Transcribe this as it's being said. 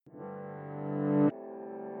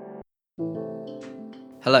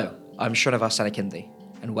Hello, I'm Srinivas Anakindi,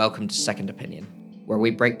 and welcome to Second Opinion, where we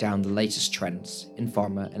break down the latest trends in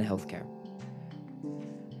pharma and healthcare.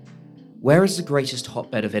 Where is the greatest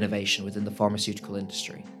hotbed of innovation within the pharmaceutical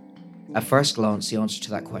industry? At first glance, the answer to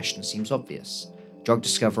that question seems obvious. Drug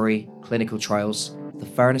discovery, clinical trials, the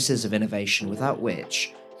furnaces of innovation without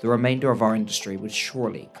which the remainder of our industry would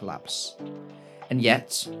surely collapse. And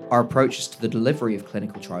yet, our approaches to the delivery of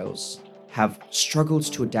clinical trials have struggled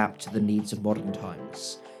to adapt to the needs of modern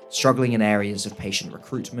times, struggling in areas of patient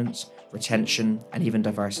recruitment, retention, and even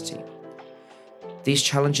diversity. These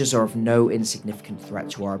challenges are of no insignificant threat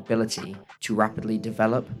to our ability to rapidly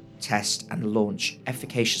develop, test, and launch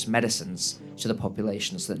efficacious medicines to the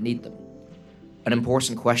populations that need them. An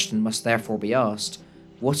important question must therefore be asked: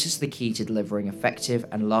 what is the key to delivering effective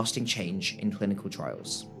and lasting change in clinical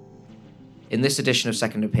trials? In this edition of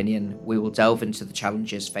Second Opinion, we will delve into the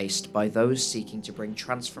challenges faced by those seeking to bring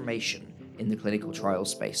transformation in the clinical trial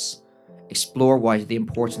space, explore why the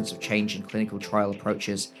importance of change in clinical trial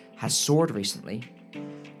approaches has soared recently,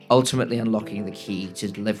 ultimately unlocking the key to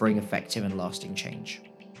delivering effective and lasting change.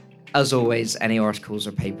 As always, any articles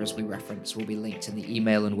or papers we reference will be linked in the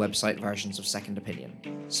email and website versions of Second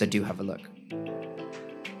Opinion, so do have a look.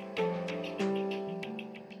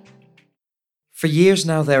 For years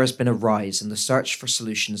now, there has been a rise in the search for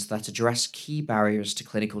solutions that address key barriers to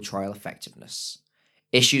clinical trial effectiveness.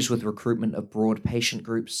 Issues with recruitment of broad patient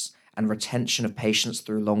groups and retention of patients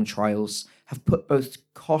through long trials have put both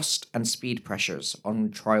cost and speed pressures on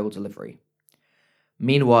trial delivery.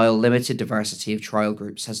 Meanwhile, limited diversity of trial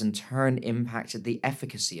groups has in turn impacted the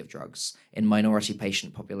efficacy of drugs in minority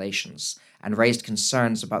patient populations and raised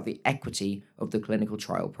concerns about the equity of the clinical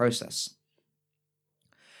trial process.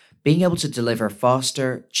 Being able to deliver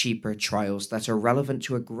faster, cheaper trials that are relevant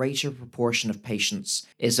to a greater proportion of patients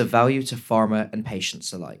is of value to pharma and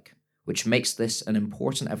patients alike, which makes this an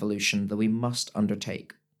important evolution that we must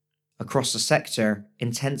undertake. Across the sector,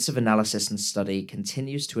 intensive analysis and study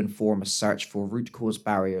continues to inform a search for root cause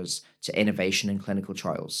barriers to innovation in clinical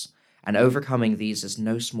trials, and overcoming these is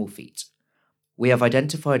no small feat. We have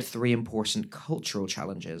identified three important cultural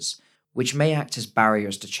challenges which may act as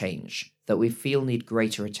barriers to change that we feel need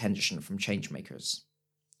greater attention from changemakers.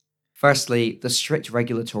 Firstly, the strict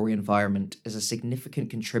regulatory environment is a significant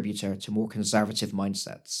contributor to more conservative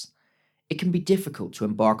mindsets. It can be difficult to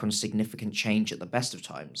embark on significant change at the best of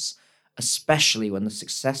times, especially when the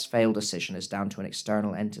success-fail decision is down to an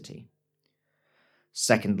external entity.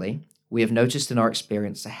 Secondly, we have noticed in our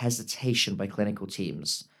experience a hesitation by clinical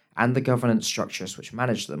teams and the governance structures which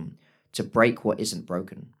manage them to break what isn't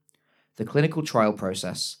broken. The clinical trial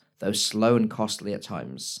process, though slow and costly at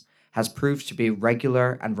times, has proved to be a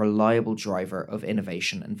regular and reliable driver of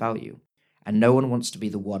innovation and value, and no one wants to be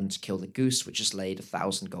the one to kill the goose which has laid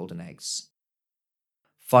 1,000 golden eggs.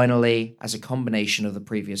 Finally, as a combination of the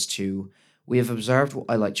previous two, we have observed what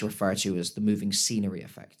I like to refer to as the moving scenery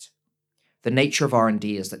effect. The nature of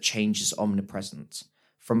R&D is that change is omnipresent,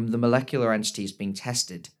 from the molecular entities being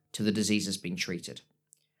tested to the diseases being treated.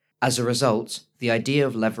 As a result, the idea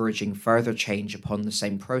of leveraging further change upon the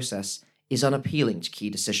same process is unappealing to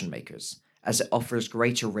key decision makers, as it offers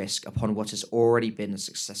greater risk upon what has already been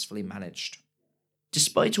successfully managed.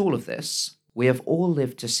 Despite all of this, we have all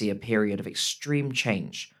lived to see a period of extreme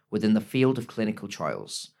change within the field of clinical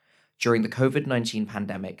trials. During the COVID-19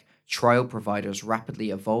 pandemic, trial providers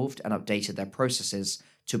rapidly evolved and updated their processes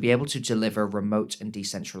to be able to deliver remote and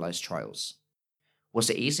decentralized trials.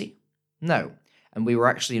 Was it easy? No. And we were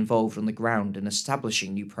actually involved on the ground in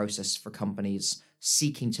establishing new processes for companies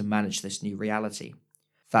seeking to manage this new reality.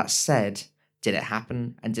 That said, did it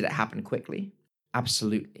happen, and did it happen quickly?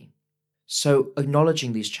 Absolutely. So,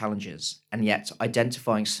 acknowledging these challenges, and yet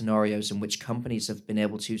identifying scenarios in which companies have been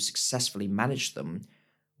able to successfully manage them,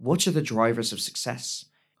 what are the drivers of success?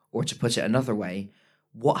 Or to put it another way,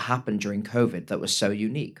 what happened during COVID that was so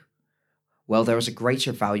unique? Well, there was a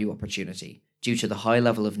greater value opportunity. Due to the high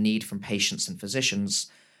level of need from patients and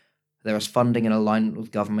physicians, there is funding and alignment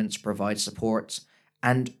with government to provide support,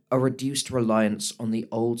 and a reduced reliance on the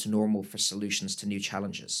old normal for solutions to new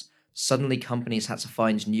challenges. Suddenly, companies had to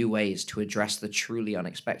find new ways to address the truly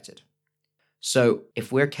unexpected. So,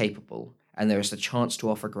 if we're capable, and there is the chance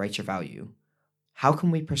to offer greater value, how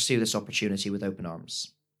can we pursue this opportunity with open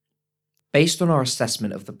arms? Based on our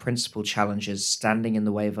assessment of the principal challenges standing in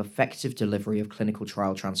the way of effective delivery of clinical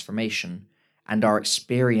trial transformation, and our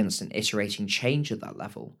experience in iterating change at that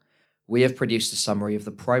level, we have produced a summary of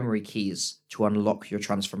the primary keys to unlock your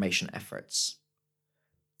transformation efforts.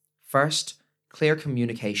 First, clear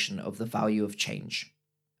communication of the value of change.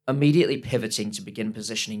 Immediately pivoting to begin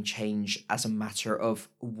positioning change as a matter of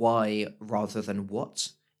why rather than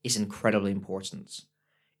what is incredibly important.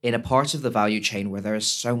 In a part of the value chain where there is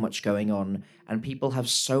so much going on and people have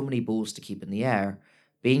so many balls to keep in the air,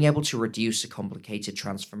 being able to reduce a complicated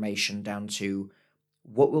transformation down to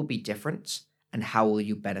what will be different and how will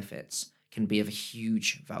you benefit can be of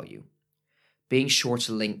huge value. Being sure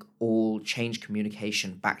to link all change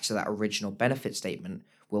communication back to that original benefit statement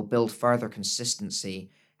will build further consistency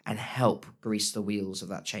and help grease the wheels of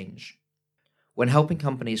that change. When helping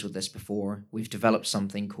companies with this before, we've developed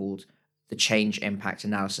something called the Change Impact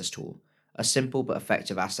Analysis Tool, a simple but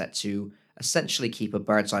effective asset to essentially keep a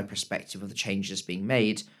bird's eye perspective of the changes being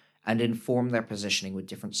made and inform their positioning with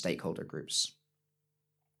different stakeholder groups.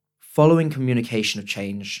 Following communication of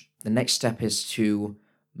change, the next step is to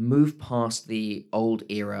move past the old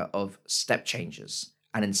era of step changes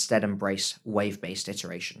and instead embrace wave-based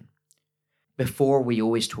iteration. Before, we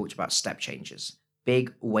always talked about step changes,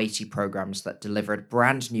 big, weighty programs that delivered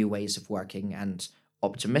brand new ways of working and,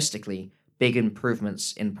 optimistically, big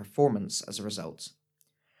improvements in performance as a result.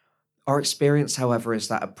 Our experience, however, is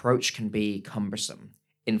that approach can be cumbersome,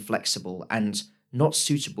 inflexible, and not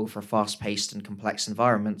suitable for fast-paced and complex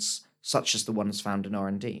environments such as the ones found in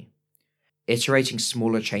R&D. Iterating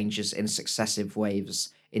smaller changes in successive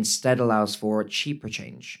waves instead allows for cheaper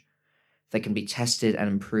change that can be tested and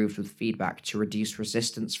improved with feedback to reduce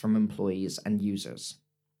resistance from employees and users.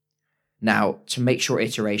 Now, to make sure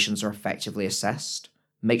iterations are effectively assessed,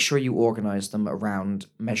 make sure you organize them around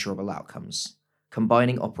measurable outcomes.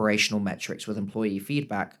 Combining operational metrics with employee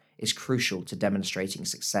feedback is crucial to demonstrating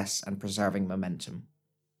success and preserving momentum.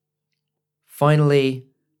 Finally,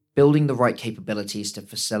 building the right capabilities to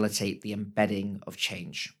facilitate the embedding of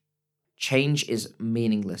change. Change is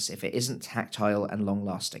meaningless if it isn't tactile and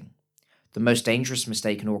long-lasting. The most dangerous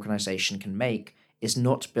mistake an organization can make is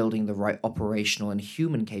not building the right operational and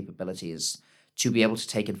human capabilities to be able to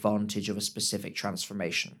take advantage of a specific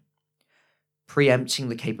transformation. Preempting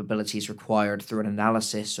the capabilities required through an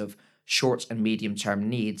analysis of short and medium-term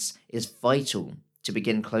needs is vital to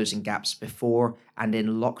begin closing gaps before and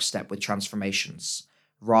in lockstep with transformations,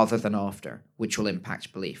 rather than after, which will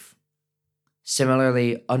impact belief.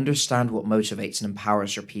 Similarly, understand what motivates and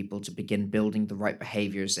empowers your people to begin building the right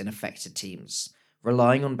behaviors in affected teams,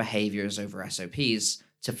 relying on behaviors over SOPs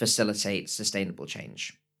to facilitate sustainable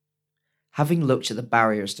change. Having looked at the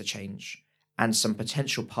barriers to change and some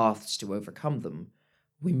potential paths to overcome them,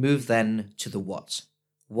 we move then to the what.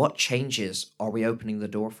 What changes are we opening the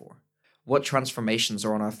door for? What transformations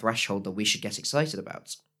are on our threshold that we should get excited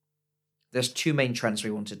about? There's two main trends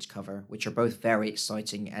we wanted to cover, which are both very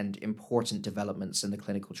exciting and important developments in the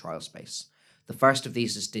clinical trial space. The first of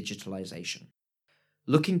these is digitalization.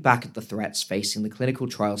 Looking back at the threats facing the clinical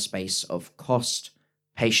trial space of cost,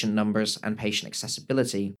 patient numbers, and patient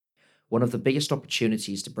accessibility, one of the biggest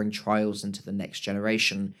opportunities to bring trials into the next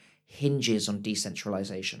generation hinges on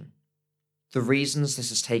decentralization. The reasons this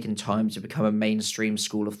has taken time to become a mainstream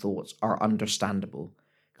school of thought are understandable.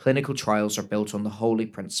 Clinical trials are built on the holy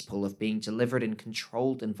principle of being delivered in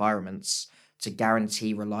controlled environments to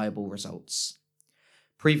guarantee reliable results.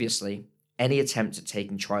 Previously, any attempt at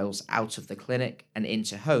taking trials out of the clinic and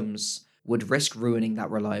into homes would risk ruining that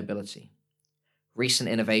reliability. Recent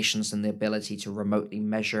innovations in the ability to remotely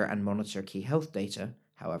measure and monitor key health data,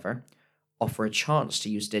 however, offer a chance to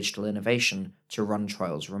use digital innovation to run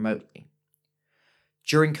trials remotely.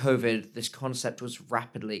 During COVID, this concept was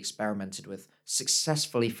rapidly experimented with,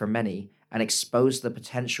 successfully for many, and exposed the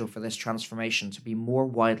potential for this transformation to be more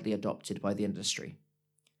widely adopted by the industry.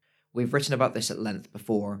 We've written about this at length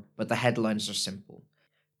before, but the headlines are simple.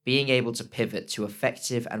 Being able to pivot to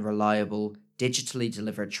effective and reliable, digitally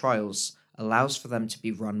delivered trials allows for them to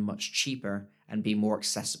be run much cheaper and be more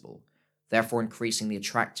accessible, therefore increasing the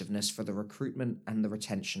attractiveness for the recruitment and the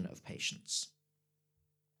retention of patients.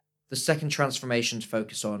 The second transformation to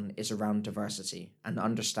focus on is around diversity and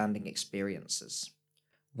understanding experiences.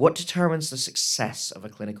 What determines the success of a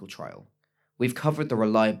clinical trial? We've covered the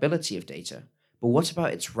reliability of data, but what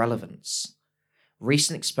about its relevance?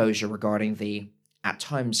 Recent exposure regarding the, at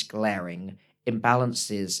times glaring,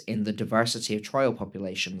 imbalances in the diversity of trial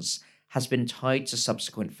populations has been tied to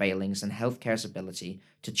subsequent failings in healthcare's ability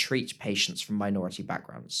to treat patients from minority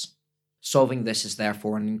backgrounds. Solving this is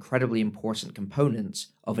therefore an incredibly important component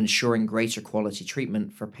of ensuring greater quality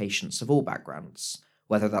treatment for patients of all backgrounds,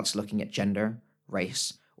 whether that's looking at gender,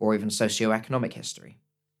 race, or even socioeconomic history.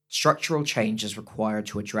 Structural change is required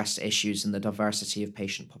to address issues in the diversity of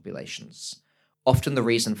patient populations. Often the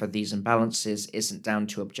reason for these imbalances isn't down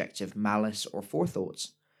to objective malice or forethought,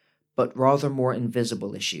 but rather more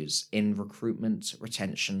invisible issues in recruitment,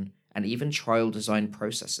 retention, and even trial design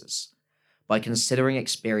processes. By considering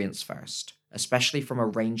experience first, especially from a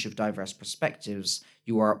range of diverse perspectives,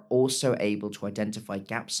 you are also able to identify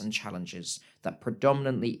gaps and challenges that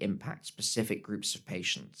predominantly impact specific groups of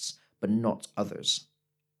patients, but not others.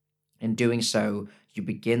 In doing so, you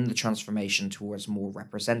begin the transformation towards more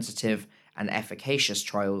representative and efficacious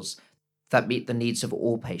trials that meet the needs of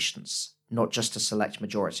all patients, not just a select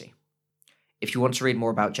majority. If you want to read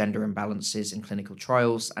more about gender imbalances in clinical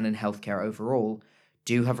trials and in healthcare overall,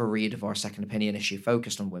 do have a read of our second opinion issue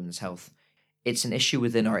focused on women's health. It's an issue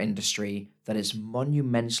within our industry that is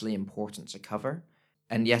monumentally important to cover,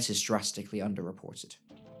 and yet is drastically underreported.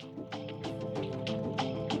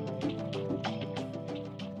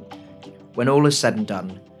 When all is said and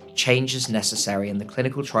done, change is necessary in the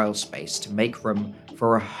clinical trial space to make room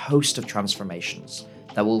for a host of transformations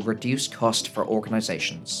that will reduce cost for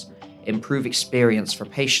organizations, improve experience for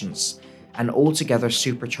patients, and altogether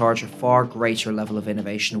supercharge a far greater level of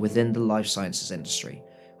innovation within the life sciences industry,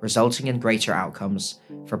 resulting in greater outcomes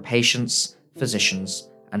for patients, physicians,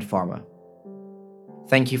 and pharma.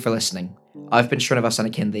 Thank you for listening. I've been Srinivas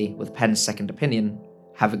Anakindi with Penn's Second Opinion.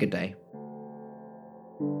 Have a good day.